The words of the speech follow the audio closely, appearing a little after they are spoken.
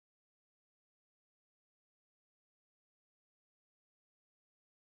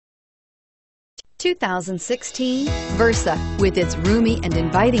2016 Versa. With its roomy and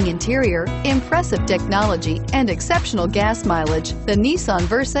inviting interior, impressive technology, and exceptional gas mileage, the Nissan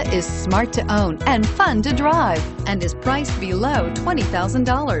Versa is smart to own and fun to drive and is priced below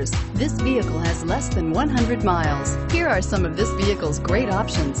 $20,000. This vehicle has less than 100 miles. Here are some of this vehicle's great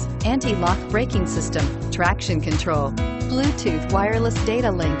options: anti-lock braking system, traction control, Bluetooth wireless data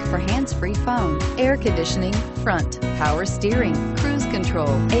link for hands-free phone, air conditioning, front, power steering, cruise control,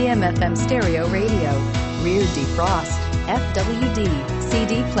 AM/FM stereo radio, rear defrost, FWD,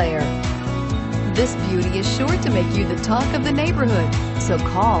 CD player. This beauty is sure to make you the talk of the neighborhood, so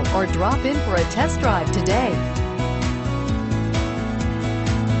call or drop in for a test drive today.